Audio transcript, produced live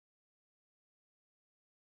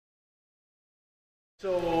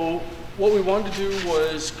So what we wanted to do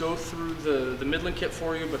was go through the Midland kit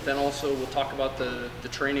for you, but then also we'll talk about the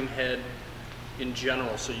training head in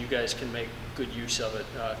general so you guys can make good use of it.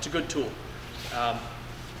 It's a good tool.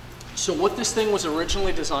 So what this thing was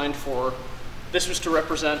originally designed for, this was to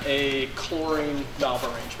represent a chlorine valve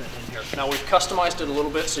arrangement in here. Now we've customized it a little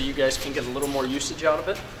bit so you guys can get a little more usage out of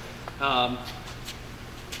it.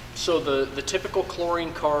 So the typical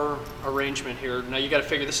chlorine car arrangement here, now you got to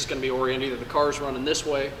figure this is going to be oriented either the car is running this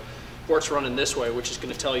way or it's running this way, which is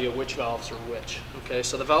going to tell you which valves are which. Okay,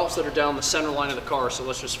 so the valves that are down the center line of the car, so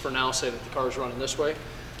let's just for now say that the car is running this way.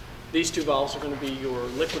 These two valves are going to be your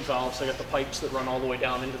liquid valves. They got the pipes that run all the way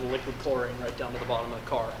down into the liquid chlorine right down to the bottom of the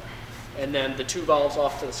car. And then the two valves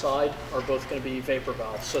off to the side are both going to be vapor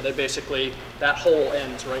valves. So they basically, that hole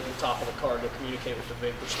ends right in the top of the car to communicate with the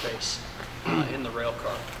vapor space in the rail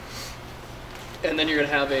car. And then you're going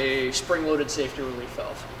to have a spring-loaded safety relief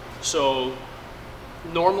valve. So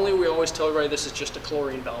normally we always tell everybody this is just a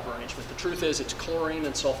chlorine valve arrangement. The truth is it's chlorine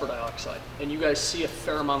and sulfur dioxide. And you guys see a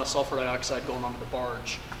fair amount of sulfur dioxide going onto the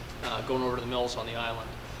barge, going over to the mills on the island.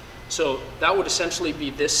 So that would essentially be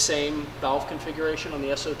this same valve configuration on the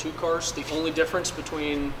SO2 cars. The only difference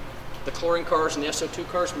between the chlorine cars and the SO2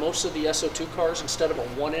 cars, most of the SO2 cars, instead of a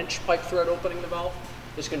 1-inch pipe thread opening the valve,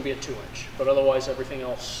 is going to be a 2-inch. But otherwise everything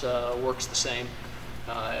else works the same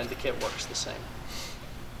and the kit works the same.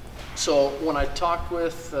 So when I talked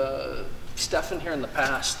with Stefan here in the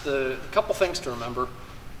past, a couple things to remember.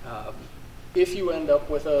 If you end up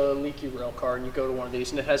with a leaky rail car and you go to one of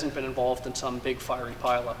these and it hasn't been involved in some big fiery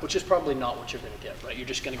pileup, which is probably not what you're going to get, right? You're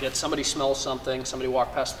just going to get somebody smells something, somebody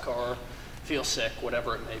walk past the car, feel sick,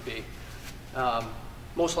 whatever it may be.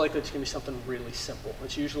 Most likely it's going to be something really simple.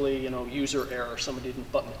 It's usually, user error. Somebody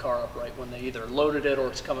didn't button the car up right when they either loaded it or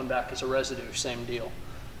it's coming back as a residue, same deal.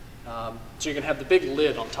 So you're going to have the big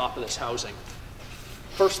lid on top of this housing.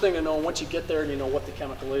 First thing to know, once you get there and you know what the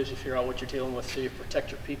chemical is, you figure out what you're dealing with so you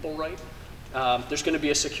protect your people right. There's going to be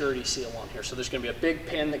a security seal on here. So there's going to be a big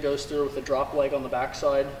pin that goes through with a drop leg on the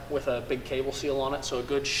backside with a big cable seal on it. So a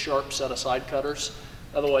good sharp set of side cutters.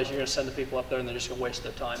 Otherwise you're going to send the people up there and they're just going to waste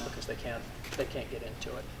their time because they can't get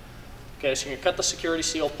into it. Okay, so you're going to cut the security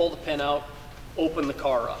seal, pull the pin out, open the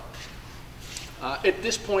car up. At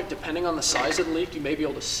this point, depending on the size of the leak, you may be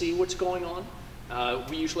able to see what's going on.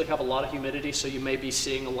 We usually have a lot of humidity, so you may be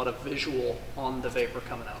seeing a lot of visual on the vapor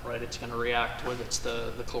coming out, right? It's going to react whether it's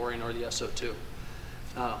the chlorine or the SO2.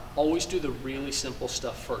 Always do the really simple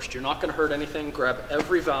stuff first. You're not going to hurt anything. Grab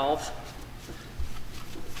every valve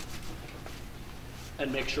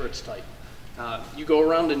and make sure it's tight. You go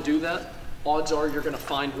around and do that, odds are you're going to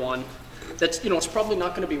find one that's, it's probably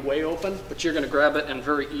not going to be way open, but you're going to grab it and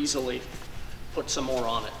very easily put some more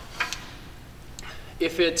on it.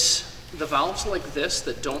 If it's the valves like this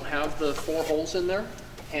that don't have the 4 holes in there,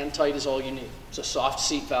 hand tight is all you need. It's a soft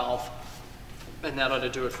seat valve, and that ought to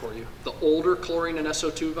do it for you. The older chlorine and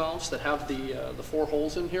SO2 valves that have the 4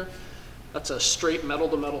 holes in here, that's a straight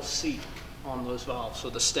metal-to-metal seat on those valves. So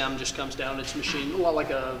the stem just comes down, it's machined, a lot like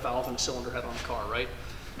a valve and a cylinder head on a car, right?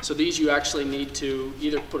 So these you actually need to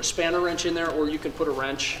either put a spanner wrench in there or you can put a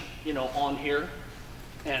wrench, on here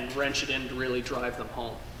and wrench it in to really drive them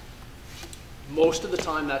home. Most of the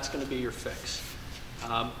time that's going to be your fix.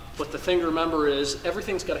 But the thing to remember is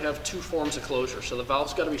everything's got to have 2 forms of closure. So the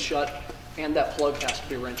valve's got to be shut and that plug has to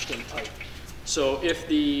be wrenched in tight. So if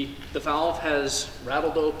the valve has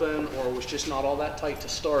rattled open or was just not all that tight to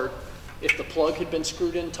start, if the plug had been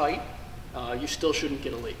screwed in tight, you still shouldn't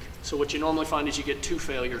get a leak. So what you normally find is you get 2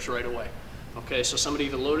 failures right away. Okay, so somebody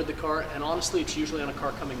either loaded the car, and honestly it's usually on a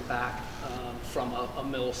car coming back from a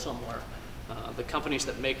mill somewhere. The companies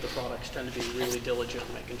that make the products tend to be really diligent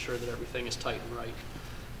in making sure that everything is tight and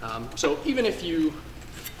right. So even if you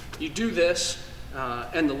do this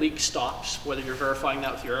and the leak stops, whether you're verifying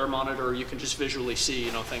that with your air monitor or you can just visually see,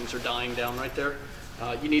 things are dying down right there,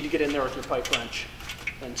 you need to get in there with your pipe wrench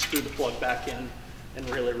and screw the plug back in and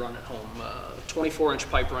really run it home. 24-inch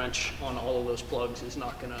pipe wrench on all of those plugs is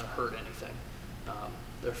not going to hurt anything.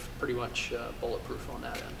 They're pretty much bulletproof on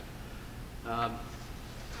that end.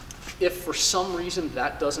 If for some reason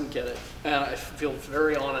that doesn't get it, and I feel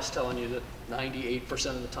very honest telling you that 98%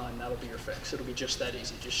 of the time that'll be your fix. It'll be just that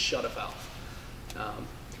easy, just shut a valve.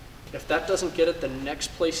 If that doesn't get it, the next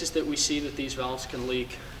places that we see that these valves can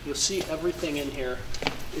leak, you'll see everything in here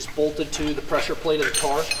is bolted to the pressure plate of the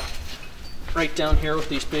car. Right down here with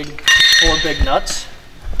these 4 big nuts.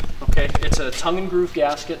 Okay, it's a tongue and groove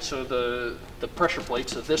gasket, so the pressure plate,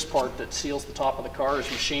 so this part that seals the top of the car is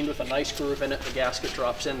machined with a nice groove in it, the gasket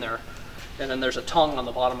drops in there, and then there's a tongue on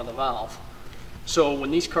the bottom of the valve. So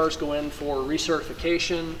when these cars go in for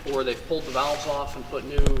recertification, or they've pulled the valves off and put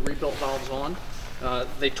new rebuilt valves on,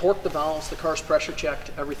 they torque the valves, the car's pressure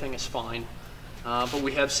checked, everything is fine. But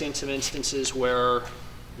we have seen some instances where,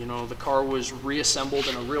 you know, the car was reassembled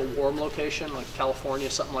in a real warm location, like California,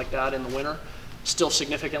 something like that in the winter, still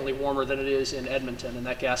significantly warmer than it is in Edmonton, and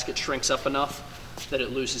that gasket shrinks up enough that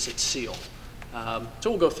it loses its seal. So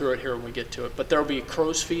we'll go through it here when we get to it, but there'll be a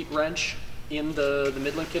crow's feet wrench in the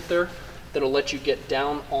Midland kit there that'll let you get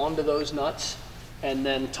down onto those nuts and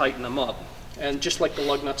then tighten them up. And just like the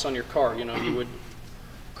lug nuts on your car, you know, you would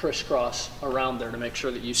crisscross around there to make sure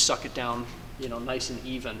that you suck it down, you know, nice and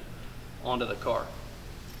even onto the car.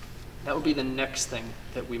 That would be the next thing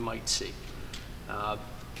that we might see.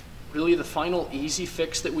 Really the final easy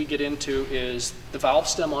fix that we get into is the valve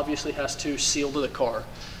stem obviously has to seal to the car.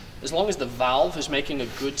 As long as the valve is making a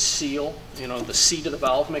good seal, you know, the seat of the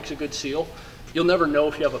valve makes a good seal, you'll never know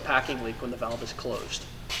if you have a packing leak when the valve is closed.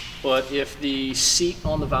 But if the seat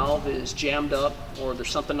on the valve is jammed up or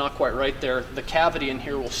there's something not quite right there, the cavity in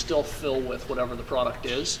here will still fill with whatever the product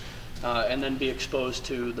is and then be exposed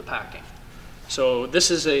to the packing. So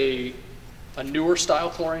this is a newer style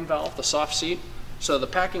chlorine valve, the soft seat. So the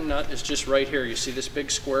packing nut is just right here. You see this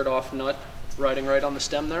big squared off nut riding right on the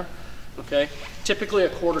stem there? Okay. Typically a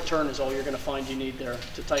quarter turn is all you're going to find you need there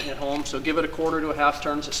to tighten it home. So give it a quarter to a half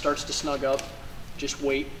turn as it starts to snug up. Just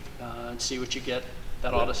wait and see what you get.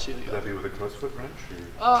 That ought to seal you up. Would that be with a crow's foot wrench?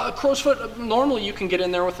 A crow's foot, normally you can get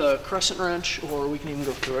in there with a crescent wrench, or we can even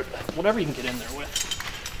go through it. Whatever you can get in there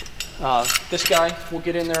with. This guy will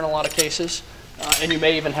get in there in a lot of cases. And you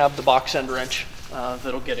may even have the box end wrench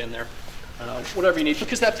that'll get in there. Whatever you need,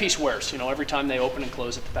 because that piece wears. You know, every time they open and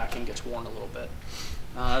close it, the backing gets worn a little bit.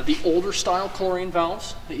 The older style chlorine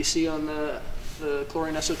valves that you see on the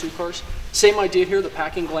chlorine SO2 cars, same idea here. The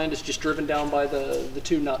packing gland is just driven down by the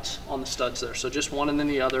two nuts on the studs there. So just one and then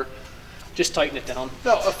the other. Just tighten it down.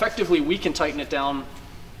 Now, effectively, we can tighten it down,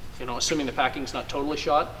 you know, assuming the packing's not totally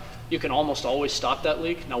shot. You can almost always stop that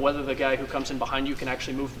leak. Now, whether the guy who comes in behind you can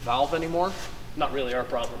actually move the valve anymore, not really our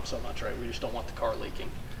problem so much, right? We just don't want the car leaking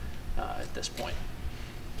at this point.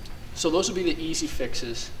 So those would be the easy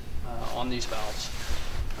fixes on these valves.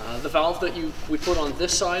 The valve that we put on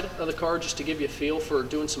this side of the car, just to give you a feel for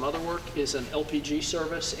doing some other work, is an LPG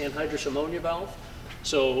service anhydrous ammonia valve.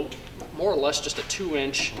 So more or less just a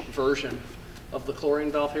 2-inch version of the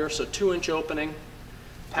chlorine valve here. So 2-inch opening,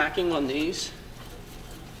 packing on these.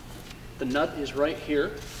 The nut is right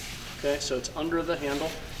here. Okay, so it's under the handle.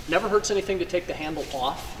 Never hurts anything to take the handle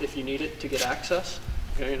off if you need it to get access.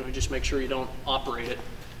 Okay, and we just make sure you don't operate it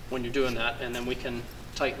when you're doing that, and then we can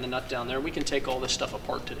tighten the nut down there. We can take all this stuff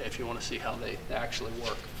apart today if you want to see how they actually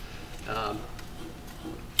work.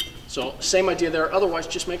 So same idea there. Otherwise,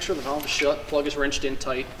 just make sure the valve is shut, plug is wrenched in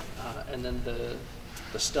tight, and then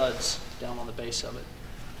the studs down on the base of it.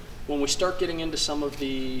 When we start getting into some of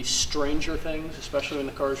the stranger things, especially when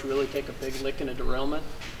the cars really take a big lick in a derailment,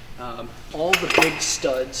 all the big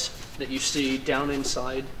studs that you see down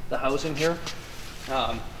inside the housing here,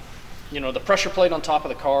 you know, the pressure plate on top of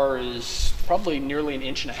the car is probably nearly 1.5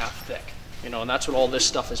 inches thick, you know, and that's what all this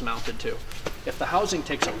stuff is mounted to. If the housing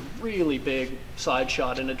takes a really big side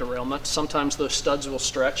shot in a derailment, sometimes those studs will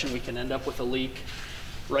stretch and we can end up with a leak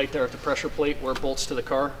right there at the pressure plate where it bolts to the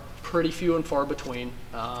car. Pretty few and far between,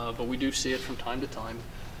 but we do see it from time to time.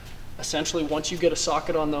 Essentially, once you get a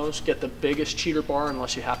socket on those, get the biggest cheater bar,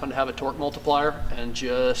 unless you happen to have a torque multiplier, and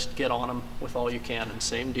just get on them with all you can. And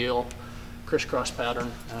same deal, crisscross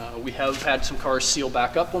pattern. We have had some cars seal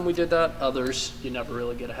back up when we did that. Others, you never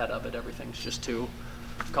really get ahead of it. Everything's just too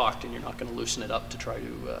cocked, and you're not going to loosen it up to try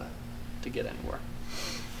to get anywhere.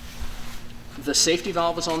 The safety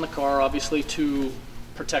valve is on the car, obviously, to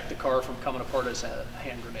protect the car from coming apart as a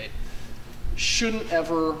hand grenade. Shouldn't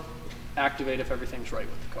ever activate if everything's right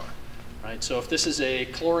with the car, right? So if this is a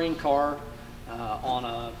chlorine car on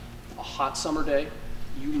a hot summer day,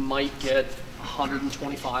 you might get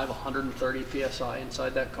 125, 130 PSI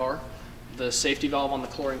inside that car. The safety valve on the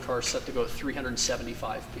chlorine car is set to go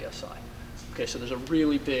 375 PSI. Okay, so there's a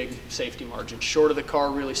really big safety margin. Short of the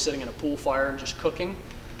car really sitting in a pool fire and just cooking,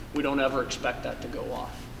 we don't ever expect that to go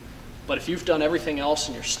off. But if you've done everything else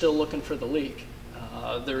and you're still looking for the leak,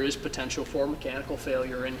 there is potential for mechanical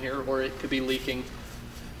failure in here, or it could be leaking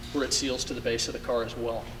where it seals to the base of the car as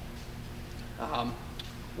well.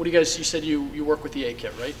 What do you guys, you said you work with the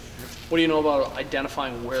A-kit, right? What do you know about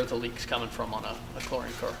identifying where the leak's coming from on a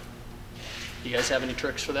chlorine car? Do you guys have any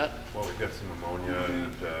tricks for that? Well, we've got some ammonia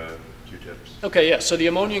and Q-tips. Okay, yeah, so the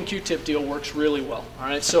ammonia and Q-tip deal works really well. All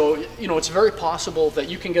right, so, you know, it's very possible that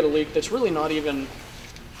you can get a leak that's really not even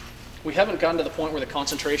We haven't gotten to the point where the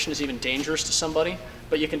concentration is even dangerous to somebody,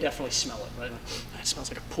 but you can definitely smell it, right? It smells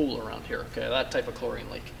like a pool around here, okay, that type of chlorine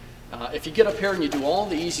leak. If you get up here and you do all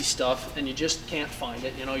the easy stuff and you just can't find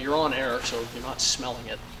it, you know, you're on air, so you're not smelling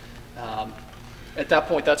it. At that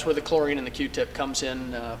point, that's where the chlorine and the Q-tip comes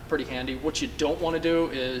in pretty handy. What you don't want to do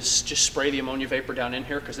is just spray the ammonia vapor down in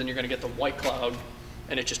here, because then you're going to get the white cloud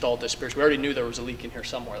and it just all disappears. We already knew there was a leak in here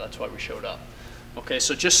somewhere, that's why we showed up. Okay,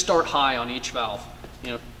 so just start high on each valve.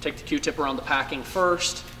 You know, take the Q-tip around the packing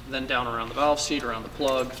first, then down around the valve seat, around the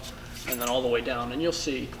plug, and then all the way down, and you'll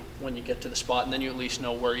see when you get to the spot, and then you at least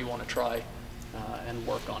know where you want to try and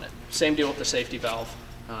work on it. Same deal with the safety valve.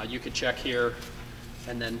 You could check here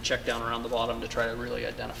and then check down around the bottom to try to really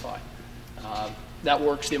identify. That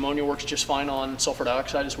works. The ammonia works just fine on sulfur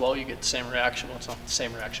dioxide as well. You get the same reaction. Well, it's not the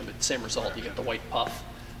same reaction, but the same result. You get the white puff.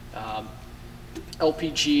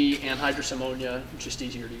 LPG, anhydrous ammonia, just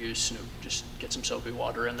easier to use. Snoop. Just get some soapy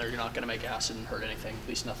water in there. You're not going to make acid and hurt anything, at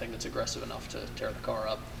least nothing that's aggressive enough to tear the car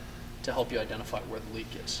up, to help you identify where the leak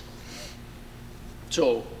is.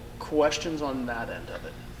 So, questions on that end of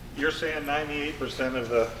it? You're saying 98% of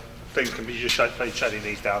the things can be just by shutting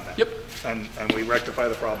these down then? Yep. And we rectify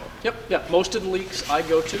the problem? Yep, yeah. Most of the leaks I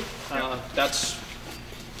go to, that's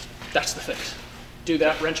the fix. Do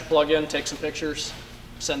that, wrench a plug in, take some pictures,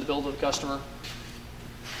 send the bill to the customer.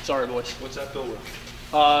 Sorry, boys. What's that bill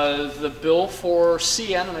with? The bill for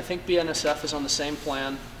CN, and I think BNSF is on the same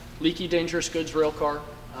plan. Leaky dangerous goods railcar,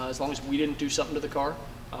 as long as we didn't do something to the car,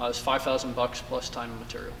 is $5,000 plus time and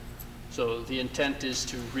material. So the intent is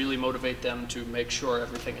to really motivate them to make sure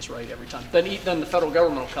everything is right every time. Then the federal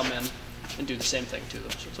government will come in and do the same thing to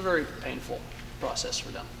them. So it's a very painful process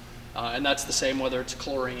for them. And that's the same whether it's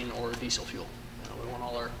chlorine or diesel fuel. You know, we want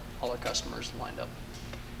all our customers lined up.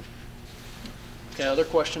 Okay, other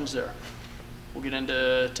questions there? We'll get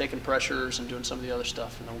into taking pressures and doing some of the other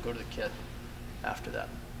stuff, and then we'll go to the kit after that.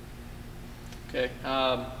 Okay,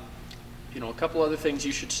 you know, a couple other things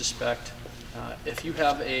you should suspect. If you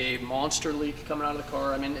have a monster leak coming out of the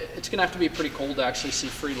car, I mean, it's going to have to be pretty cold to actually see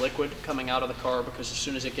free liquid coming out of the car, because as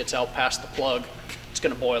soon as it gets out past the plug, it's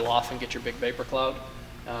going to boil off and get your big vapor cloud.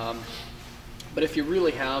 But if you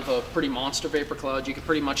really have a pretty monster vapor cloud, you can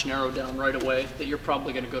pretty much narrow down right away that you're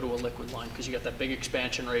probably going to go to a liquid line, because you got that big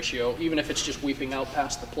expansion ratio. Even if it's just weeping out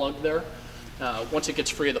past the plug there, once it gets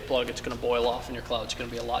free of the plug, it's going to boil off and your cloud's going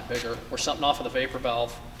to be a lot bigger. Or something off of the vapor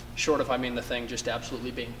valve, short of, I mean, the thing just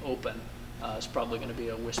absolutely being open, is probably going to be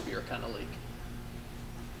a wispier kind of leak.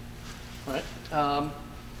 All right.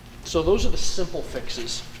 So those are the simple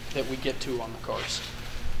fixes that we get to on the cars.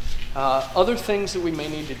 Other things that we may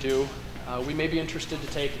need to do, we may be interested to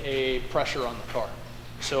take a pressure on the car.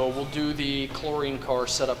 So we'll do the chlorine car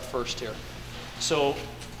setup first here. So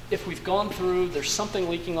if we've gone through, there's something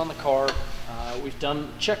leaking on the car, we've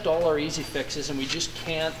checked all our easy fixes, and we just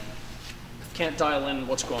can't dial in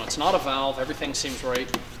what's going on. It's not a valve, everything seems right.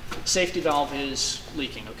 Safety valve is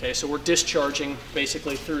leaking, okay? So we're discharging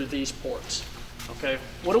basically through these ports, okay?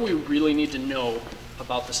 What do we really need to know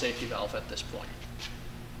about the safety valve at this point?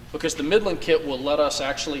 Because the Midland kit will let us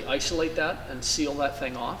actually isolate that and seal that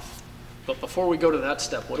thing off. But before we go to that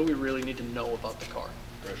step, what do we really need to know about the car?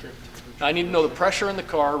 Pressure? I need to know the pressure in the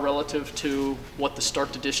car relative to what the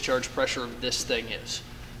start to discharge pressure of this thing is,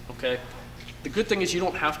 okay? The good thing is you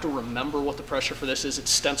don't have to remember what the pressure for this is.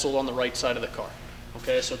 It's stenciled on the right side of the car,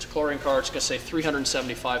 okay? So it's a chlorine car, it's gonna say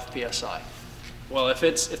 375 PSI. Well, if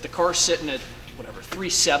the car's sitting at, whatever,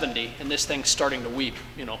 370 and this thing's starting to weep,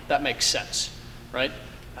 you know, that makes sense, right?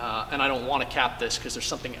 And I don't want to cap this because there's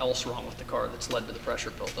something else wrong with the car that's led to the pressure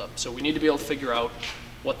buildup. So we need to be able to figure out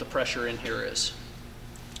what the pressure in here is.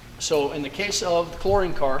 So in the case of the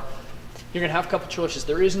chlorine car, you're going to have a couple choices.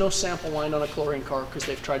 There is no sample line on a chlorine car because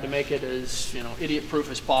they've tried to make it as, you know, idiot-proof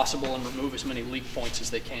as possible and remove as many leak points as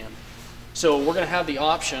they can. So we're going to have the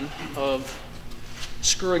option of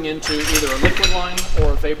screwing into either a liquid line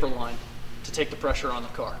or a vapor line to take the pressure on the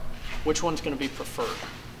car. Which one's going to be preferred?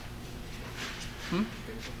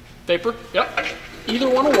 Vapor? Yep. Either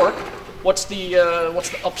one will work. What's the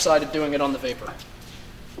upside of doing it on the vapor?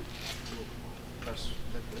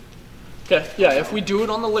 Okay, yeah, if we do it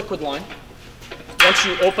on the liquid line, once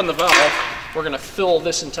you open the valve, we're going to fill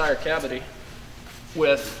this entire cavity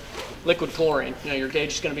with liquid chlorine. You know, your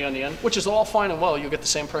gauge is going to be on the end, which is all fine and well. You'll get the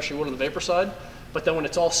same pressure you would on the vapor side, but then when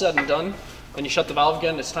it's all said and done, and you shut the valve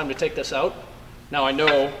again, it's time to take this out. Now I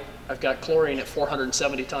know I've got chlorine at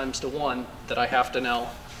 470 times to 1 that I have to now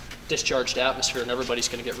discharge to atmosphere, and everybody's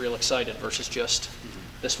going to get real excited versus just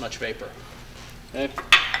this much vapor. Okay.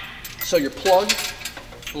 So your plug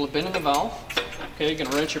will have been in the valve. Okay, you're going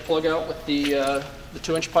to wrench your plug out with the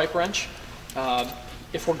 2-inch pipe wrench.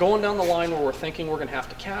 If we're going down the line where we're thinking we're gonna have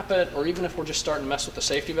to cap it, or even if we're just starting to mess with the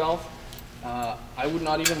safety valve, I would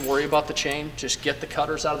not even worry about the chain. Just get the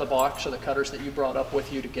cutters out of the box, or the cutters that you brought up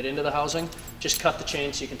with you to get into the housing. Just cut the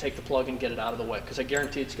chain so you can take the plug and get it out of the way, because I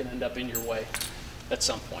guarantee it's gonna end up in your way at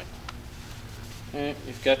some point. Okay,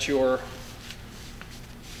 you've got your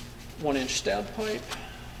 1-inch stab pipe.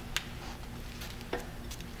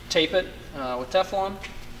 Tape it with Teflon.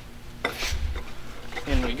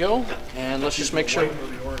 In we go, and let's just make sure. White or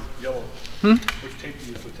the orange, yellow? Which tape do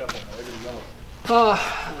you use with Teflon, white or yellow?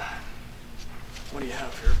 What do you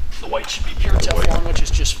have here? The white should be pure Teflon, which is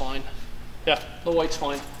just fine. Yeah, the white's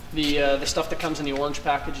fine. The stuff that comes in the orange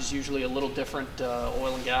package is usually a little different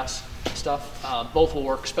oil and gas stuff. Both will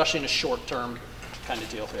work, especially in a short-term kind of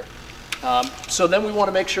deal here. So then we want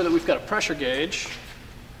to make sure that we've got a pressure gauge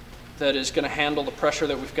that is going to handle the pressure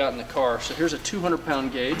that we've got in the car. So here's a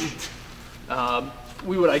 200-pound gauge.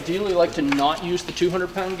 We would ideally like to not use the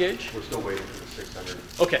 200-pound gauge. We're still waiting for the 600.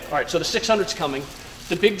 Okay, all right, so the 600's coming.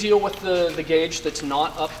 The big deal with the gauge that's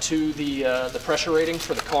not up to the pressure rating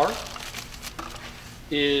for the car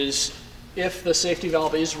is if the safety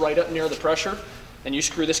valve is right up near the pressure and you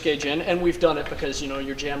screw this gauge in, and we've done it because, you know,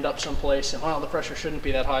 you're jammed up someplace and, well, the pressure shouldn't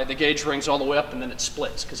be that high. The gauge rings all the way up and then it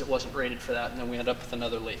splits because it wasn't rated for that, and then we end up with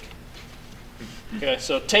another leak. Okay,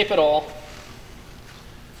 so tape it all,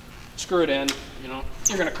 screw it in, you know,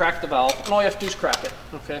 you're gonna crack the valve, and all you have to do is crack it,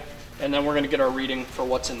 okay? And then we're gonna get our reading for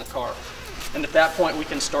what's in the car. And at that point, we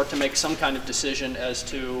can start to make some kind of decision as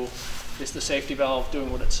to, is the safety valve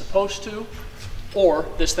doing what it's supposed to, or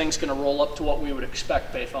this thing's gonna roll up to what we would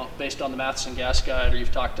expect based on the Matheson gas guide, or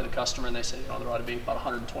you've talked to the customer and they say, you know, there ought to be about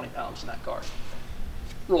 120 pounds in that car.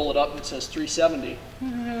 Roll it up and it says 370.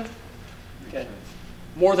 Okay.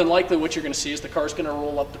 More than likely what you're gonna see is the car's gonna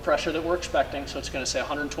roll up the pressure that we're expecting, so it's gonna say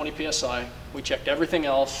 120 PSI. We checked everything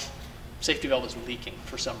else. Safety valve is leaking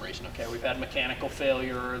for some reason, okay? We've had mechanical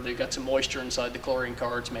failure, they've got some moisture inside the chlorine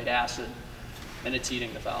car, it's made acid, and it's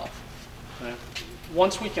eating the valve. Okay?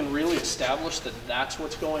 Once we can really establish that that's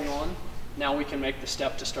what's going on, now we can make the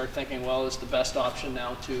step to start thinking, well, is the best option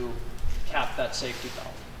now to cap that safety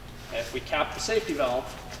valve? Okay, if we cap the safety valve,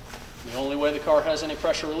 the only way the car has any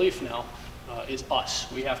pressure relief now is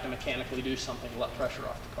us. We have to mechanically do something to let pressure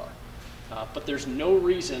off the car. But there's no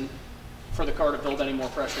reason for the car to build any more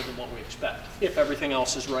pressure than what we expect. If everything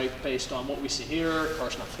else is right based on what we see here,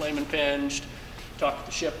 car's not flame impinged, talk to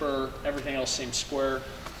the shipper, everything else seems square,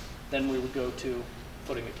 then we would go to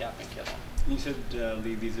putting the capping kit on. You said,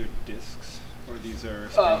 Lee, these are discs, or these are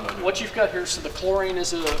spring-loaded? What you've got here, so the chlorine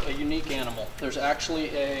is a unique animal. There's actually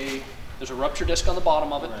there's a rupture disc on the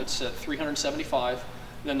bottom of it that's at 375,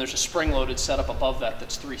 and then there's a spring-loaded setup above that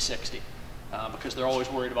that's 360. Because they're always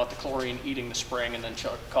worried about the chlorine eating the spring and then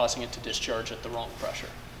causing it to discharge at the wrong pressure.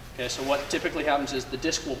 Okay, so what typically happens is the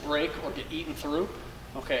disc will break or get eaten through,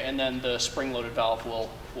 okay, and then the spring-loaded valve will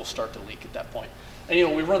start to leak at that point. And you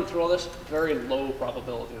know, we run through all this, very low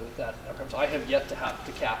probability that occurs. I have yet to have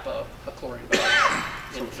to cap a chlorine valve.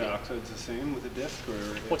 Sulphur dioxide is the same with a disc, or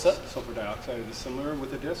what's that? Sulphur dioxide is similar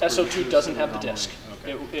with a disc? SO2 doesn't have the disc.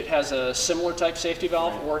 Okay. It has a similar type safety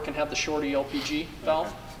valve, or it can have the shorty LPG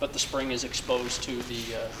valve, but the spring is exposed to the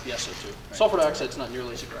SO2. Right. Sulphur dioxide is not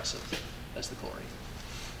nearly as aggressive as the chlorine.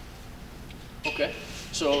 Okay,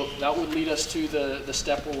 so that would lead us to the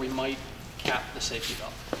step where we might cap the safety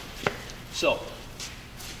valve. So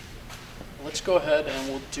let's go ahead and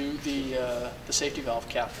we'll do the safety valve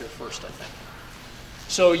cap here first, I think.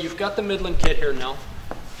 So you've got the Midland kit here now,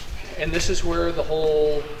 and this is where the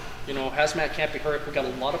whole, you know, hazmat can't be hurt. We've got a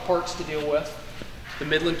lot of parts to deal with. The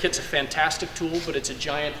Midland kit's a fantastic tool, but it's a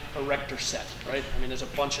giant erector set, right? I mean, there's a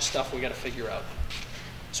bunch of stuff we got to figure out.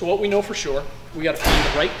 So what we know for sure, we got to find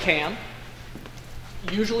the right can.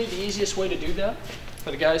 Usually the easiest way to do that for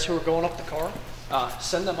the guys who are going up the car,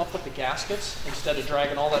 send them up with the gaskets instead of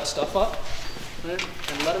dragging all that stuff up, right?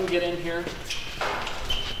 And let them get in here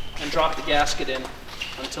and drop the gasket in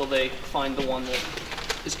until they find the one that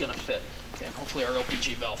is going to fit. Okay, and hopefully our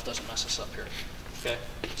LPG valve doesn't mess us up here. Okay,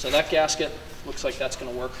 so that gasket looks like that's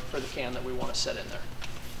going to work for the can that we want to set in there.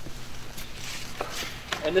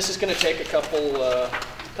 And this is going to take a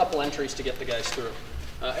couple entries to get the guys through.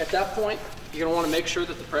 At that point, you're going to want to make sure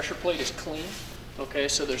that the pressure plate is clean. Okay,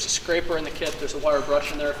 so there's a scraper in the kit, there's a wire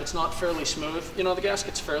brush in there. If it's not fairly smooth, you know, the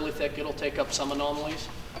gasket's fairly thick, it'll take up some anomalies,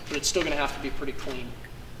 but it's still going to have to be pretty clean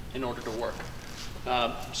in order to work.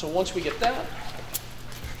 So once we get that,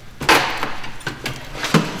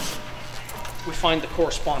 we find the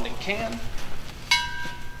corresponding can.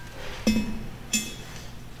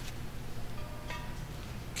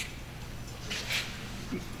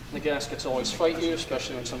 The gaskets always fight you,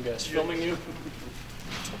 especially when some guy's filming you.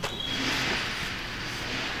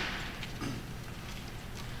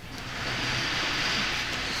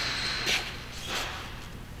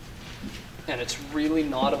 And it's really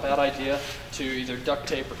not a bad idea to either duct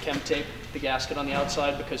tape or chem tape the gasket on the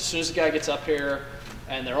outside, because as soon as the guy gets up here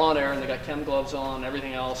and they're on air and they got chem gloves on,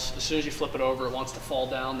 everything else, as soon as you flip it over, it wants to fall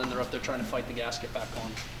down, then they're up there trying to fight the gasket back on.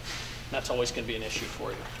 And that's always going to be an issue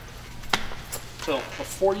for you. So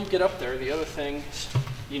before you get up there, the other things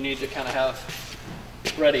you need to kind of have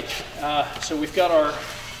ready. So we've got our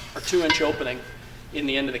 2-inch opening in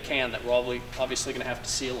the end of the can that we're obviously going to have to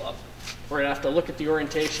seal up. We're going to have to look at the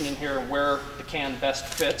orientation in here and where the can best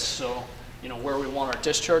fits, so you know where we want our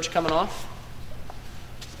discharge coming off.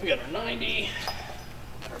 We got our 90,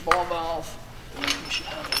 our ball valve, and we should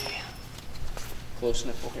have a close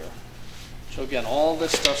nipple here. So again, all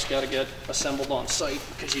this stuff's got to get assembled on site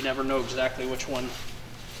because you never know exactly which one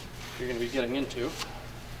you're going to be getting into.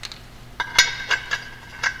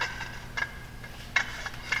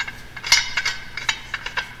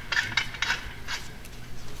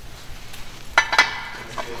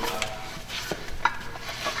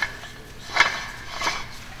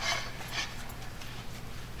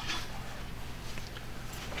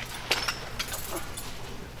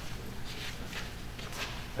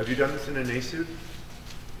 Have you done this in an A suit?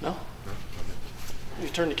 No. No? Okay. You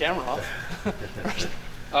turn the camera off.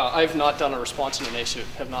 I've not done a response in an A suit.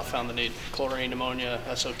 Have not found the need. Chlorine, ammonia,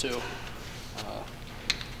 SO2.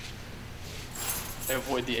 I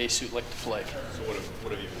avoid the A suit like the plague. So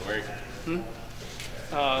what have you been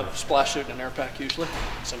wearing? Splash suit and an air pack usually.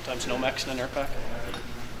 Sometimes Nomex and an air pack.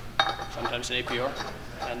 Sometimes an APR.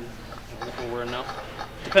 And what we're wearing now.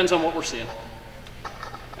 Depends on what we're seeing.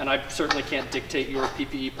 And I certainly can't dictate your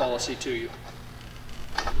PPE policy to you.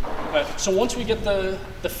 So once we get the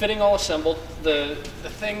fitting all assembled, the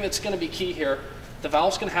thing that's going to be key here, the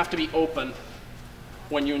valve's going to have to be open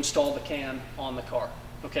when you install the can on the car.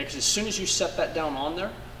 Okay, because as soon as you set that down on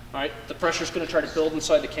there, all right, the pressure's going to try to build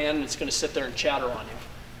inside the can and it's going to sit there and chatter on you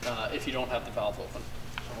if you don't have the valve open.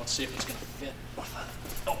 So let's see if it's going to fit with that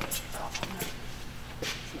open valve on there.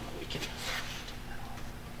 If not, we can.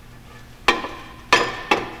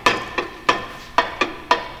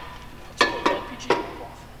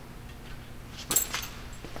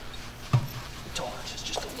 Tolerance is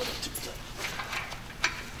just a little too tight.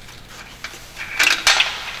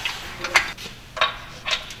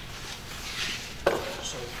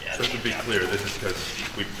 So to be clear, this is because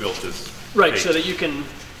we built this. Right, cage. so that you can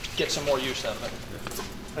get some more use out of it.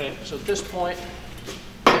 Right, so at this point,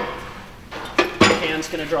 the can's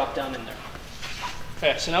going to drop down in there.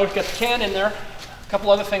 Okay, so now we've got the can in there. A couple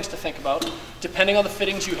other things to think about, depending on the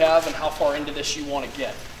fittings you have and how far into this you want to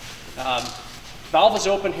get. Valve is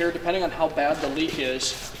open here, depending on how bad the leak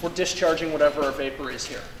is, we're discharging whatever our vapor is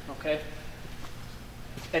here, okay?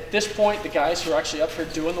 At this point, the guys who are actually up here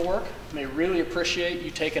doing the work may really appreciate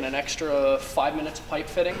you taking an extra 5 minutes of pipe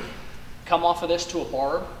fitting, come off of this to a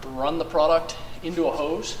barb, run the product into a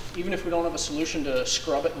hose. Even if we don't have a solution to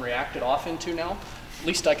scrub it and react it off into now, at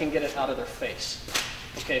least I can get it out of their face.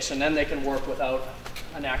 Okay, so then they can work without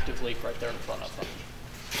an active leak right there in front of them.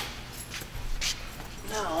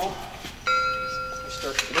 Now, we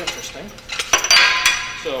start to get interesting.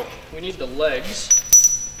 So we need the legs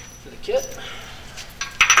for the kit.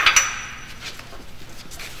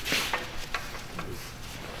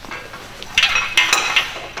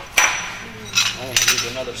 I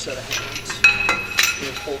need another set of hands.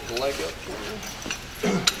 We'll hold the leg up for you.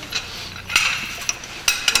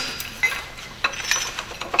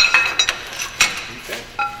 Okay.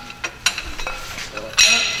 So like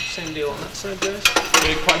that. Same deal on that side, guys.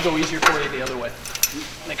 It'd probably go easier for you the other way.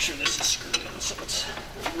 Make sure this is screwed in so it's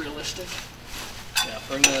realistic. Yeah,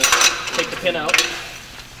 take the pin out.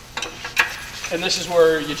 And this is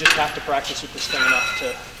where you just have to practice with this thing enough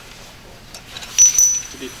to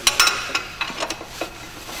be familiar with it.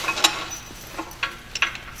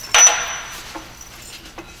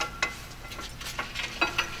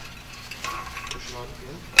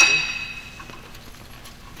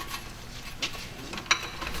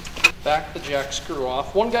 Back the jack screw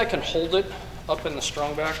off. One guy can hold it up in the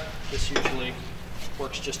strong back. This usually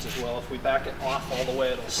works just as well. If we back it off all the way,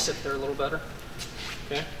 it'll sit there a little better.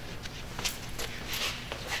 Okay.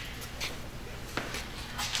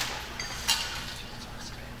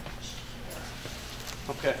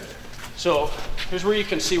 Okay. So here's where you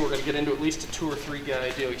can see we're going to get into at least a 2 or 3 guy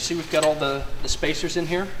deal. You see we've got all the spacers in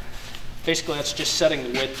here. Basically that's just setting the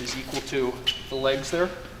width is equal to the legs there.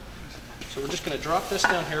 So we're just going to drop this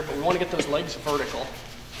down here, but we want to get those legs vertical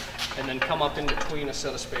and then come up in between a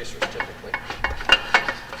set of spacers typically.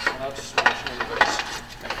 Without smashing anybody's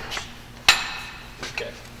fingers.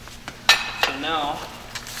 Okay. So now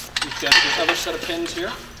we've got the other set of pins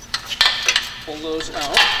here. Pull those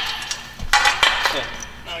out. Okay.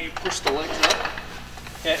 Now you push the legs up.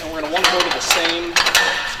 Okay, and we're going to want to go to the same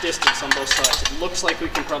distance on both sides. It looks like we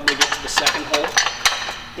can probably get to the second hole,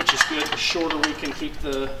 which is good. The shorter we can keep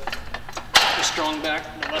the strong back,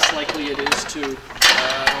 the less likely it is to...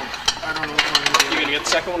 I don't know what I'm going to do. You going to get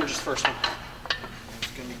the second one or just the first one?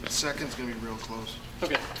 It's gonna be, the second's going to be real close.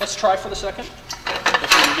 Okay, let's try for the second. If we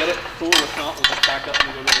can get it, cool. If not, we'll just back up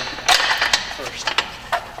and go to the first.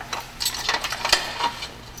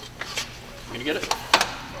 You gonna get it?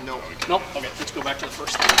 No. Nope. Okay, let's go back to the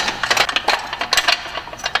first thing.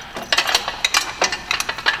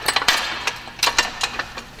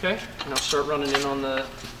 Okay, now start running in on the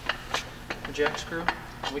jack screw.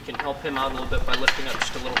 We can help him out a little bit by lifting up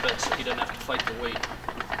just a little bit so he doesn't have to fight the weight.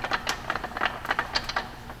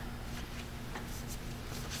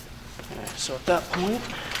 Okay, so at that point,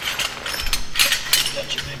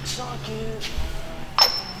 got your big socket.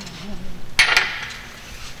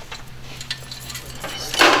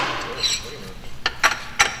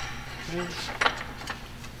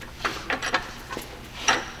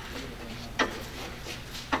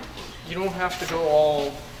 You don't have to go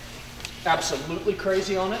all absolutely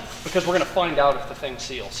crazy on it because we're going to find out if the thing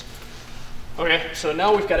seals. Okay, so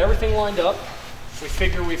now we've got everything lined up. We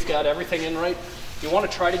figure we've got everything in right. You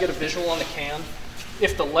want to try to get a visual on the can.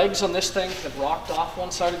 If the legs on this thing have rocked off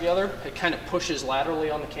one side or the other, it kind of pushes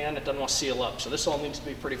laterally on the can. It doesn't want to seal up. So this all needs to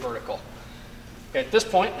be pretty vertical. Okay, at this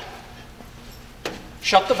point,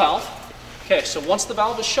 shut the valve. Okay, so once the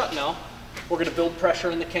valve is shut now, we're going to build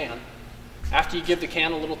pressure in the can. After you give the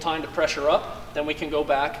can a little time to pressure up, then we can go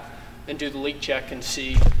back and do the leak check and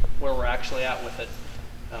see where we're actually at with it,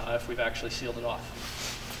 if we've actually sealed it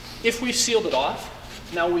off. If we've sealed it off,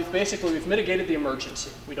 now we've mitigated the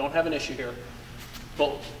emergency. We don't have an issue here. But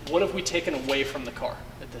what have we taken away from the car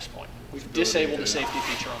at this point? We've disabled a safety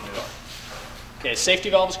feature on the car. Okay, safety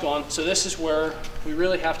valve is gone, so this is where we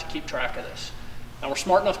really have to keep track of this. Now we're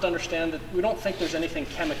smart enough to understand that we don't think there's anything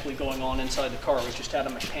chemically going on inside the car. We just had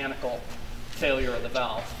a mechanical failure of the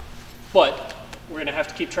valve. But we're going to have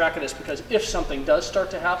to keep track of this because if something does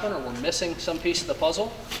start to happen or we're missing some piece of the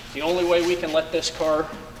puzzle, the only way we can let this car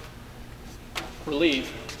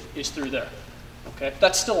relieve is through there. Okay,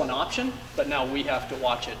 that's still an option, but now we have to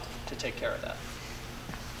watch it to take care of that.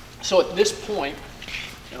 So at this point,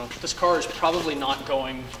 this car is probably not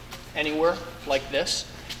going anywhere like this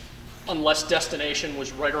unless destination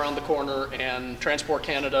was right around the corner and Transport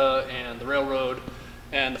Canada and the railroad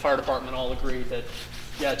and the fire department all agree that,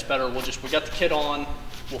 yeah, it's better. We got the kit on,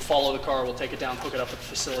 we'll follow the car, we'll take it down, hook it up at the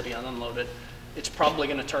facility and unload it. It's probably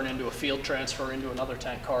going to turn into a field transfer into another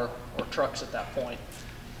tank car or trucks at that point.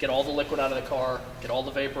 Get all the liquid out of the car, get all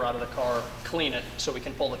the vapor out of the car, clean it so we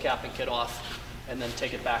can pull the cap and kit off, and then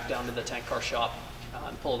take it back down to the tank car shop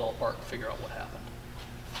and pull it all apart and figure out what happened.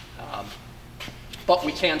 But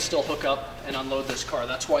we can still hook up and unload this car.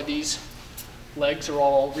 That's why these legs are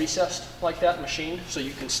all recessed like that, machined, so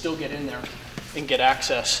you can still get in there and get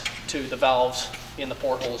access to the valves in the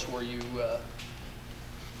portholes where you've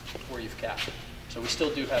capped it. So we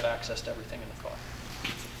still do have access to everything in the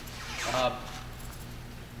car.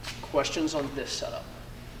 Questions on this setup?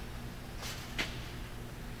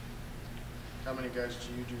 How many guys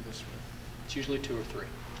do you do this with? It's usually 2 or 3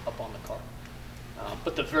 up on the car.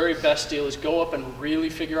 But the very best deal is go up and really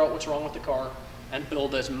figure out what's wrong with the car and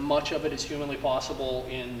build as much of it as humanly possible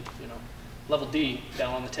in level D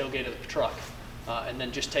down on the tailgate of the truck. And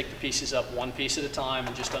then just take the pieces up one piece at a time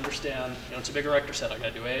and just understand, it's a big erector set. I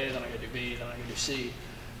gotta do A, then I gotta do B, then I gotta do C.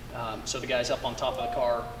 So the guys up on top of the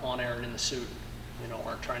car, on air and in the suit,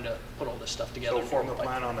 aren't trying to put all this stuff together. So form the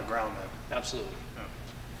plan on the ground then. Absolutely.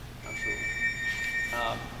 Yeah. Absolutely.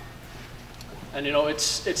 And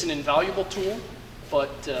it's an invaluable tool,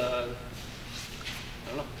 but I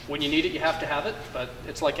don't know. When you need it, you have to have it, but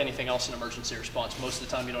it's like anything else in emergency response. Most of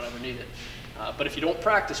the time, you don't ever need it. But if you don't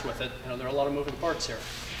practice with it, there are a lot of moving parts here.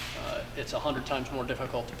 It's 100 times more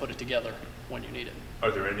difficult to put it together when you need it.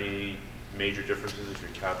 Are there any major differences if you're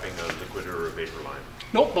capping a liquid or a vapor line?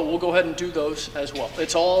 Nope, but we'll go ahead and do those as well.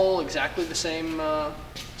 It's all exactly the same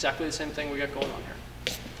thing we got going on here.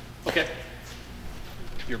 Okay.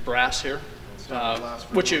 Your brass here,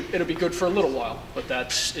 which it'll be good for a little while, but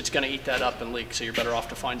it's going to eat that up and leak, so you're better off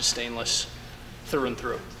to find a stainless through and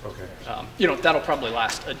through. Okay. That'll probably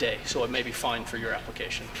last a day, so it may be fine for your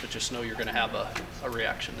application, but just know you're going to have a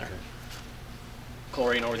reaction there.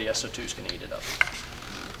 Chlorine or the SO2 is going to eat it up.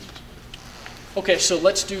 Okay, so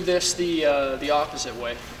let's do this the opposite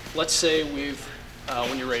way. Let's say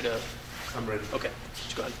when you're ready to... I'm ready. Okay,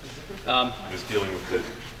 let's go ahead. Just dealing with the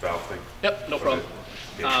valve thing. Yep, no problem.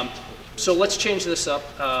 Okay. So let's change this up.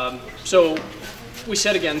 So we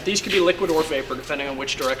said again, these could be liquid or vapor depending on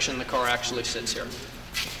which direction the car actually sits here.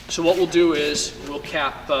 So what we'll do is we'll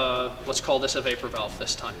cap, let's call this a vapor valve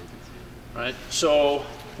this time, right? So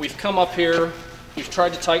we've come up here, we've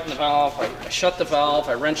tried to tighten the valve, I shut the valve,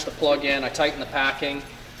 I wrench the plug in, I tighten the packing,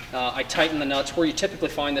 I tighten the nuts. Where you typically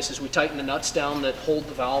find this is we tighten the nuts down that hold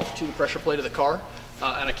the valve to the pressure plate of the car,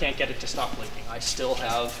 and I can't get it to stop leaking. I still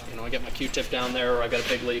have, you know, I get my Q-tip down there, or I got a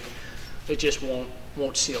big leak. It just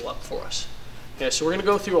won't seal up for us. Okay, so we're gonna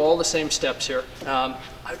go through all the same steps here. I'm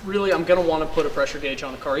gonna wanna put a pressure gauge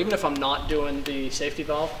on the car. Even if I'm not doing the safety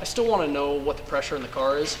valve, I still wanna know what the pressure in the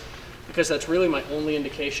car is, because that's really my only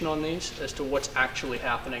indication on these as to what's actually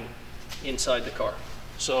happening inside the car.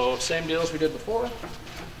 So same deal as we did before.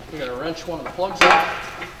 We're gonna wrench one of the plugs out.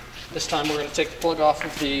 This time we're gonna take the plug off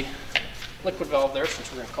of the liquid valve there,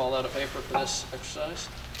 since we're gonna call that a vapor for this exercise.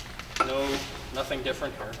 Nothing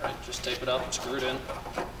different here, right? Just tape it up and screw it in.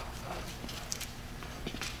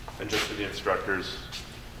 And just for the instructors,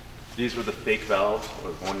 these were the fake valves,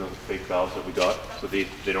 or one of the fake valves that we got. So the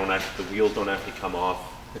wheels don't actually come off,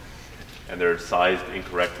 and they're sized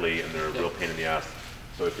incorrectly, and they're a real pain in the ass.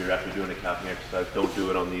 So if you're actually doing a capping exercise, don't do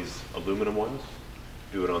it on these aluminum ones.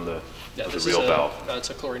 Do it on the real valve. That's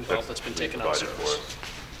a chlorine valve that's been taken out of provided service.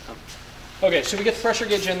 for us. Okay, so we get the pressure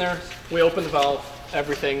gauge in there, we open the valve,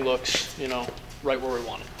 everything looks, you know, right where we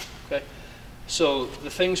want it, okay? So the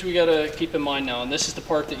things we gotta keep in mind now, and this is the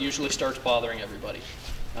part that usually starts bothering everybody.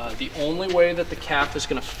 The only way that the cap is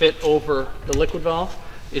gonna fit over the liquid valve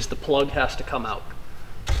is the plug has to come out.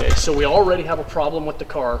 Okay, so we already have a problem with the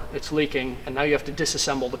car, it's leaking, and now you have to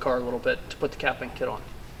disassemble the car a little bit to put the capping kit on.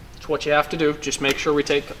 It's what you have to do, just make sure we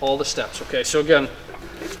take all the steps. Okay, so again,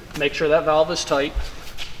 make sure that valve is tight.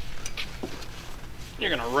 You're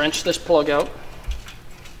gonna wrench this plug out.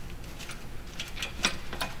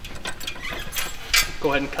 Go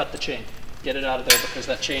ahead and cut the chain. Get it out of there, because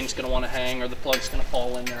that chain's gonna wanna hang, or the plug's gonna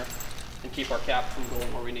fall in there and keep our cap from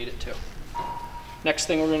going where we need it to. Next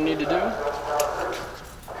thing we're gonna need to do,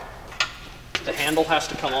 the handle has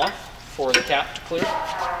to come off for the cap to clear.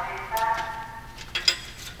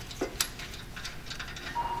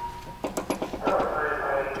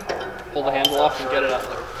 Pull the handle off and get it out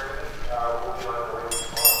there.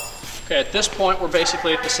 Okay, at this point we're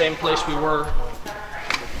basically at the same place we were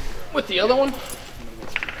with the other one.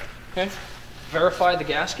 Okay, verify the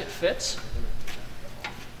gasket fits.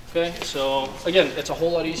 Okay, so again, it's a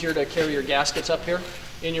whole lot easier to carry your gaskets up here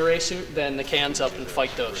in your A-suit than the cans up and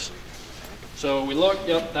fight those. So we look,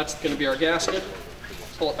 yep, that's gonna be our gasket.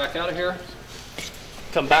 Pull it back out of here.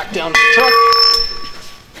 Come back down to the truck.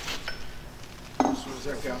 So does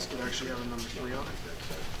that gasket actually have a number 3 on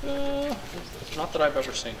it? Not that I've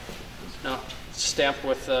ever seen. No, it's stamped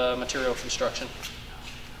with material construction.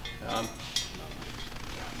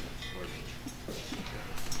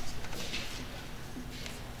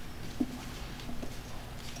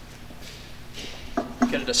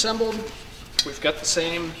 Get it assembled. We've got the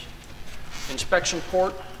same inspection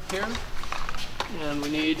port here, and we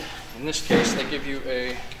need, in this case, they give you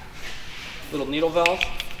a little needle valve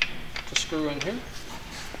to screw in here.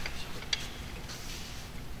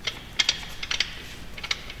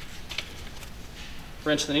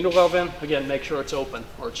 Wrench the needle valve in. Again, make sure it's open,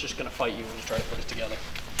 or it's just going to fight you when you try to put it together.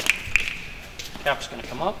 Cap's going to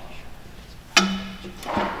come up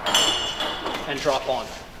and drop on.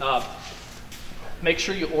 Make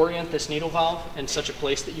sure you orient this needle valve in such a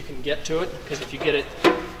place that you can get to it, because if you get it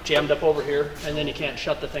jammed up over here and then you can't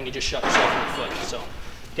shut the thing, you just shut yourself in the foot. So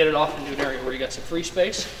get it off into an area where you got some free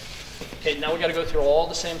space. Okay, now we got to go through all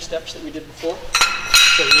the same steps that we did before.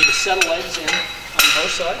 So we need a set of legs in on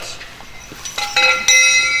both sides.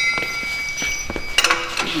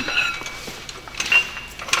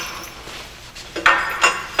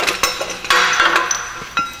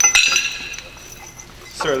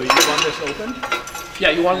 Sir, you want this open? Yeah,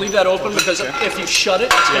 you want to leave that open, because if you shut it,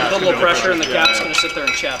 it's going to put a little pressure and the cap's going to sit there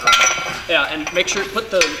and chatter. Yeah, and make sure you put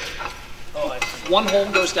the, one hole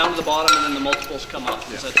goes down to the bottom and then the multiples come up,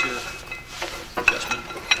 because that's your adjustment.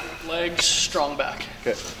 Legs, strong back.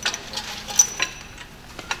 Okay.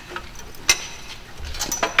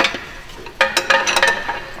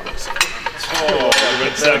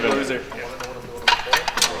 Loser.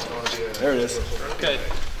 There it is. Okay.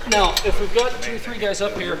 Now, if we've got 2 or 3 guys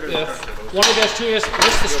up here, if one of the guys, 2 guys,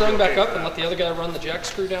 lift the strung back up and let the other guy run the jack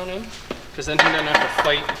screw down in, because then he doesn't have to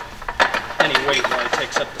fight any weight while he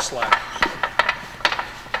takes up the slack.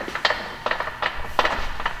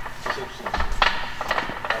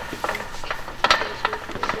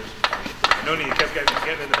 No need, you kept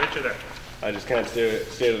getting in the picture there. I just can't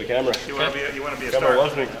stay to the camera. You want to be a Camera star.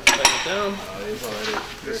 loves me. Write it down.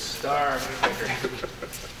 You're a star.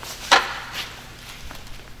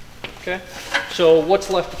 Okay, so what's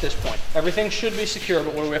left at this point? Everything should be secure,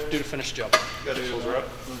 but what do we have to do to finish the job? Got to close her up.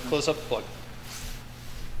 Close up the plug.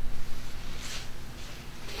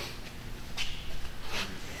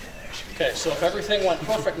 Okay, so if everything went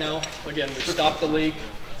perfect now, again, we stopped the leak,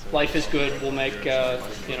 life is good, we'll make,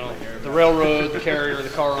 you know, the railroad, the carrier, the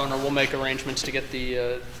car owner, we'll make arrangements to get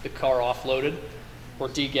the car offloaded or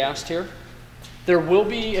degassed here. There will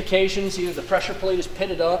be occasions either the pressure plate is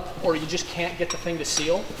pitted up or you just can't get the thing to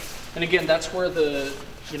seal. And again, that's where the,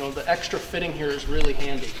 you know, the extra fitting here is really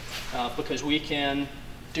handy because we can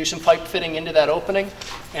do some pipe fitting into that opening.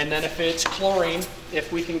 And then if it's chlorine,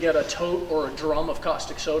 if we can get a tote or a drum of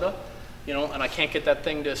caustic soda, you know, and I can't get that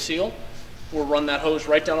thing to seal, we'll run that hose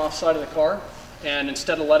right down off side of the car. And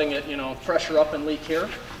instead of letting it, you know, pressure up and leak here,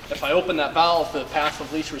 if I open that valve, the path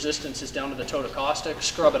of least resistance is down to the tote of caustic,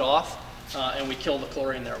 scrub it off, and we kill the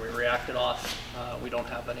chlorine there. We react it off. We don't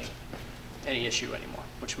have any issue anymore,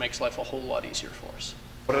 which makes life a whole lot easier for us.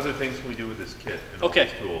 What other things can we do with this kit and all Okay.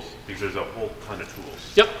 these tools? Because there's a whole ton of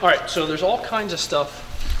tools. Yep, all right, so there's all kinds of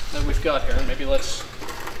stuff that we've got here. Maybe let's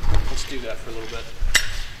do that for a little bit.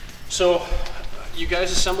 So you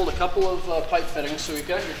guys assembled a couple of pipe fittings. So we've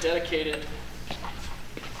got your dedicated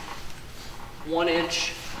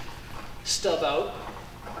 1-inch stub out,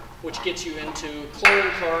 which gets you into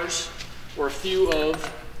chlorine cars or a few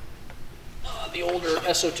of the older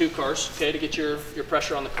SO2 cars, okay, to get your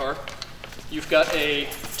pressure on the car. You've got a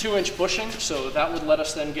 2-inch bushing, so that would let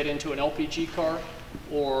us then get into an LPG car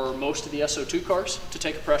or most of the SO2 cars to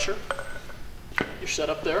take a pressure. You're set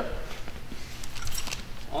up there.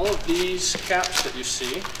 All of these caps that you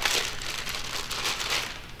see,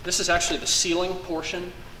 this is actually the sealing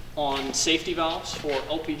portion on safety valves for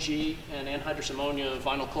LPG and anhydrous ammonia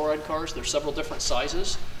vinyl chloride cars. There's several different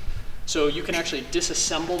sizes. So you can actually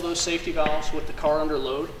disassemble those safety valves with the car under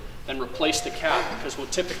load and replace the cap, because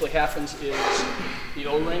what typically happens is the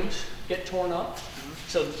O-rings get torn up.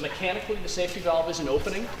 So mechanically the safety valve isn't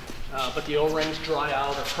opening, but the O-rings dry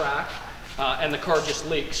out or crack, and the car just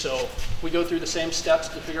leaks. So we go through the same steps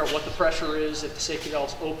to figure out what the pressure is, if the safety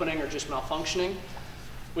valve's opening or just malfunctioning.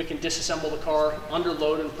 We can disassemble the car under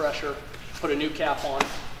load and pressure, put a new cap on,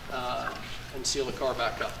 and seal the car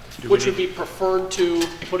back up. Which would be preferred to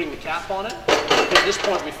putting the cap on it. Because at this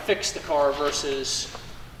point we fix the car versus,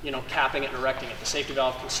 you know, capping it and erecting it. The safety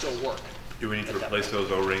valve can still work. Do we need to replace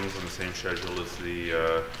those O-rings on the same schedule as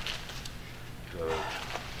the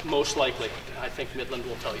Most likely. I think Midland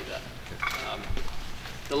will tell you that.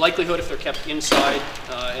 The likelihood, if they're kept inside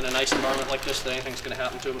in a nice environment like this, that anything's going to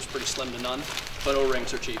happen to them is pretty slim to none, but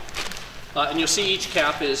O-rings are cheap. And you'll see each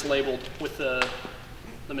cap is labeled with the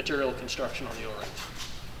material construction on the O-rings.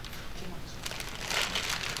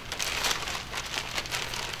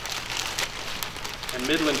 And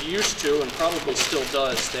Midland used to, and probably still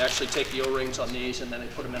does, they actually take the O-rings on these and then they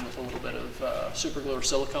put them in with a little bit of super glue or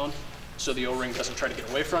silicone so the O-ring doesn't try to get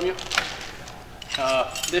away from you.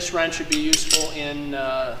 This wrench would be useful in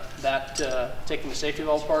taking the safety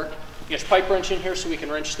valve apart. You got your pipe wrench in here so we can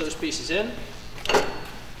wrench those pieces in.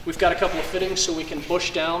 We've got a couple of fittings so we can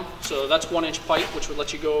bush down. So that's 1-inch pipe, which would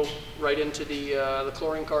let you go right into the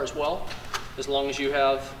chlorine car as well, as long as you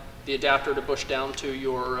have the adapter to bush down to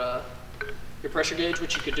your pressure gauge,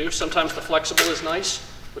 which you could do. Sometimes the flexible is nice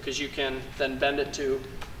because you can then bend it to,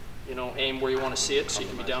 you know, aim where you want to see it, so you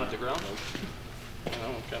can be down at the ground. You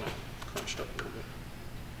know, kind of crunched up a little bit.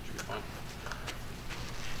 Should be fine.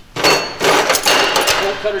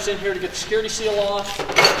 Bolt cutters in here to get the security seal off.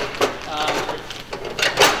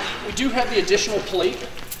 We do have the additional plate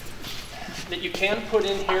that you can put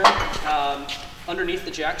in here underneath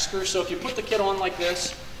the jack screw. So if you put the kit on like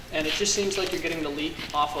this, and it just seems like you're getting the leak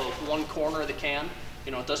off of one corner of the can,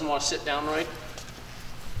 you know, it doesn't want to sit down right.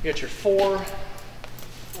 You got your 4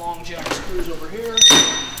 long jack screws over here.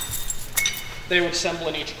 They would assemble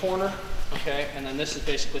in each corner, okay? And then this is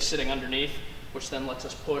basically sitting underneath, which then lets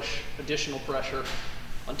us push additional pressure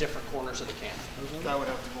on different corners of the can. That would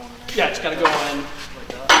have to go on. Yeah, it's got to go on. Like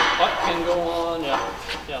that. Butt can go on,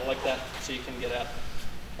 yeah, like that, so you can get at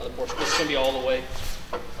other portions. This is going to be all the way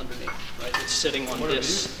underneath, right? It's sitting on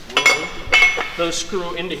this. Those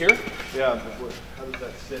screw into here. Yeah, but how does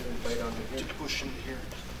that sit and bite onto here? To push into here.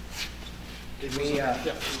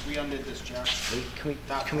 We undid this jack. Can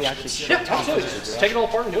we actually Yeah, absolutely. Just take it all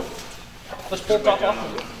apart and do it. Let's pull the top off.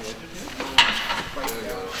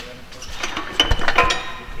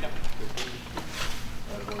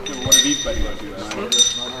 What are these biting onto?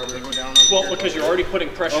 They go down on Well, because you're already putting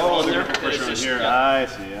pressure on there. Pressure it's on just, here. yeah, I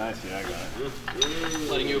see, I got it.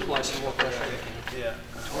 letting you apply some more pressure. Yeah.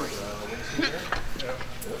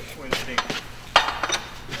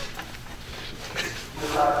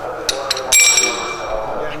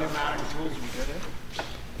 Yeah, pneumatic tools would be good, eh?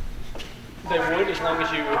 They would, as long as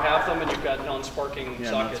you have them and you've got non-sparking Yeah,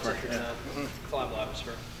 sockets non-sparking, in the flammable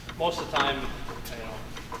atmosphere. Most of the time, you know,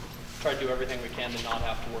 try to do everything we can to not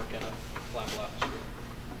have to work in a flammable atmosphere.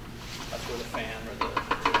 That's where the fan or the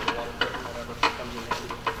water curtain, whatever, comes in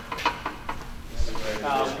handy.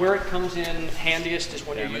 Where it comes in handiest is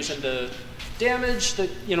when you're using the damage that,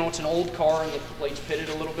 you know, it's an old car and the plate's pitted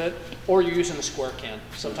a little bit, or you're using the square can.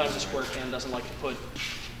 Sometimes the square can doesn't like to put,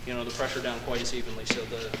 you know, the pressure down quite as evenly, so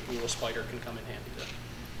the little spider can come in handy there.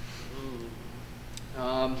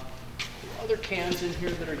 Other cans in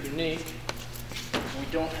here that are unique, we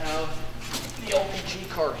don't have the LPG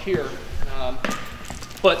car here,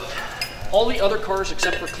 but all the other cars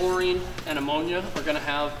except for chlorine and ammonia are going to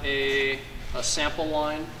have a sample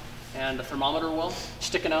line and a thermometer well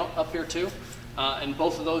sticking out up here too, and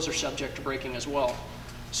both of those are subject to braking as well.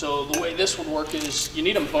 So the way this would work is you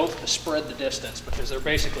need them both to spread the distance, because they're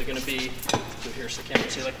basically going to be, so here's the camera,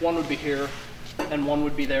 see, like one would be here and one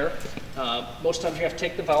would be there. Most times you have to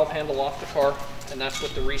take the valve handle off the car, and that's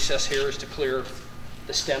what the recess here is, to clear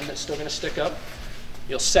the stem that's still going to stick up.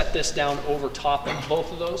 You'll set this down over top of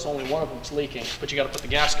both of those. Only one of them's leaking, but you got to put the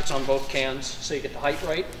gaskets on both cans so you get the height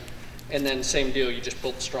right. And then same deal, you just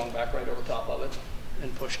bolt the strong back right over top of it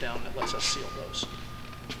and push down. That lets us seal those.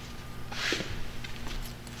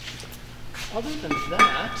 Other than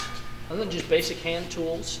that, other than just basic hand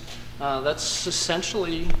tools, that's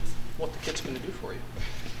essentially what the kit's going to do for you.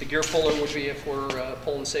 The gear puller would be if we're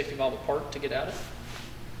pulling the safety valve apart to get at it,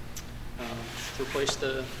 to replace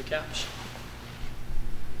the caps.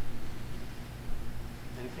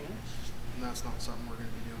 Anything else? And that's not something we're going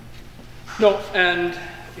to be doing. No, and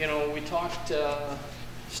you know, we talked,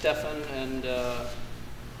 Stefan and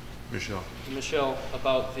Michelle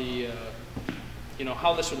about the, you know,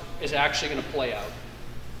 how this is actually going to play out.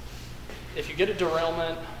 If you get a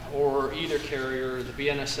derailment or either carrier, the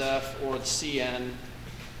BNSF or the CN,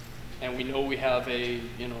 and we know we have a,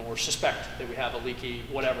 you know, or suspect that we have a leaky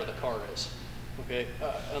whatever the car is, okay,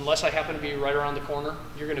 unless I happen to be right around the corner,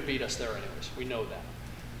 you're going to beat us there anyways. We know that,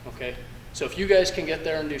 okay? So if you guys can get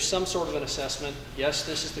there and do some sort of an assessment, yes,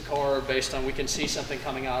 this is the car based on we can see something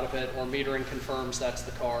coming out of it, or metering confirms that's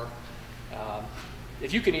the car.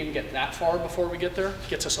 If you can even get that far before we get there, it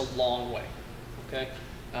gets us a long way, okay?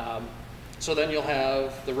 So then you'll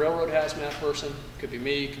have the railroad hazmat person, could be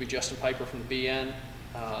me, could be Justin Piper from the BN.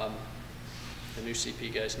 The new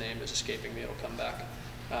CP guy's name is escaping me, it'll come back.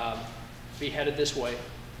 Be headed this way.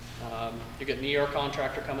 You get an ER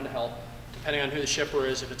contractor coming to help. Depending on who the shipper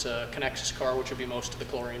is, if it's a Connexus car, which would be most of the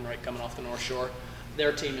chlorine, right, coming off the North Shore,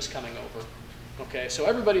 their team is coming over. Okay, so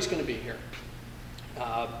everybody's going to be here.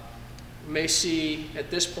 May see at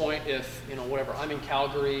this point if, you know, whatever, I'm in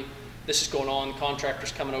Calgary, this is going on,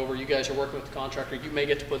 contractor's coming over, you guys are working with the contractor, you may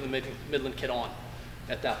get to put the Midland kit on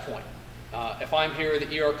at that point. If I'm here,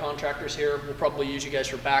 the ER contractor's here, we'll probably use you guys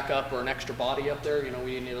for backup or an extra body up there. You know,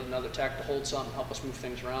 we need another tech to hold something, help us move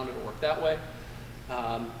things around, it'll work that way.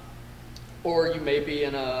 Or you may be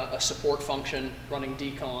in a support function running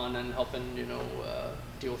decon and helping, you know,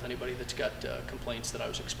 deal with anybody that's got complaints that I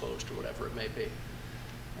was exposed or whatever it may be.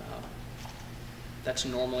 That's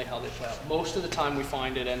normally how they play out. Most of the time we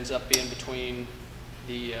find it ends up being between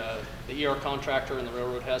the ER contractor and the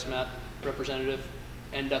railroad hazmat representative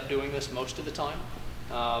end up doing this most of the time.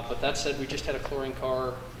 But that said, we just had a chlorine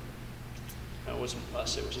car. It wasn't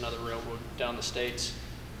us, it was another railroad down the States.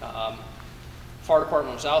 Fire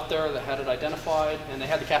department was out there, they had it identified, and they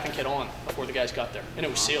had the cap and kit on before the guys got there, and it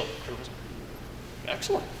was sealed. It was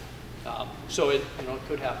excellent. So it, you know, it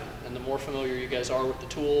could happen, and the more familiar you guys are with the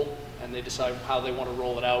tool, and they decide how they want to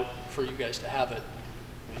roll it out for you guys to have it,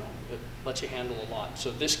 you know, it lets you handle a lot. So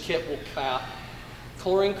this kit will cap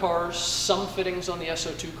chlorine cars, some fittings on the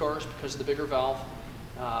SO2 cars because of the bigger valve.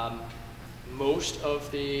 Most of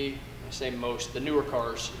the, I say most, the newer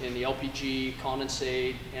cars in the LPG,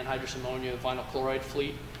 condensate, anhydrous ammonia, vinyl chloride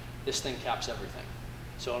fleet, this thing caps everything.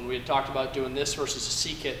 So when we had talked about doing this versus a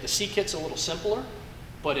C kit, the C kit's a little simpler,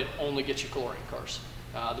 but it only gets you chlorine cars.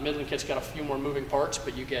 The Midland kit's got a few more moving parts,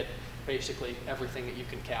 but you get basically everything that you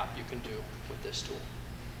can cap, you can do with this tool.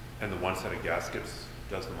 And the one set of gaskets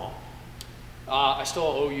does them all? I still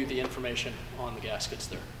owe you the information on the gaskets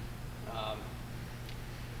there.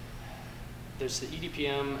 There's the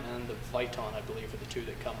EDPM and the Viton, I believe, are the two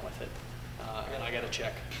that come with it. And I got to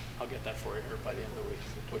check. I'll get that for you here by the end of the week,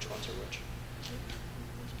 which ones are which.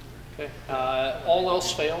 Okay. All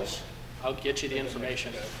else fails, I'll get you the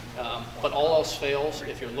information. But all else fails,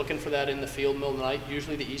 if you're looking for that in the field middle of the night,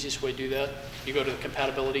 usually the easiest way to do that, you go to the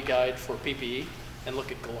compatibility guide for PPE and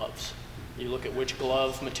look at gloves. You look at which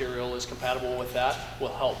glove material is compatible with that,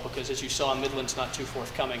 will help, because as you saw, Midland's not too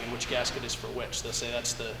forthcoming in which gasket is for which. They'll say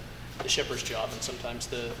that's the shipper's job, and sometimes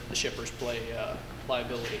the shippers play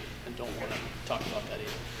liability and don't want to talk about that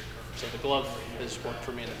either. So the glove has worked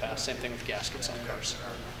for me in the past. Same thing with gaskets on cars.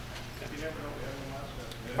 Okay.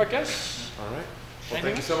 All right, guys. All right. Well, Anything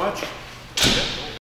thank you so much.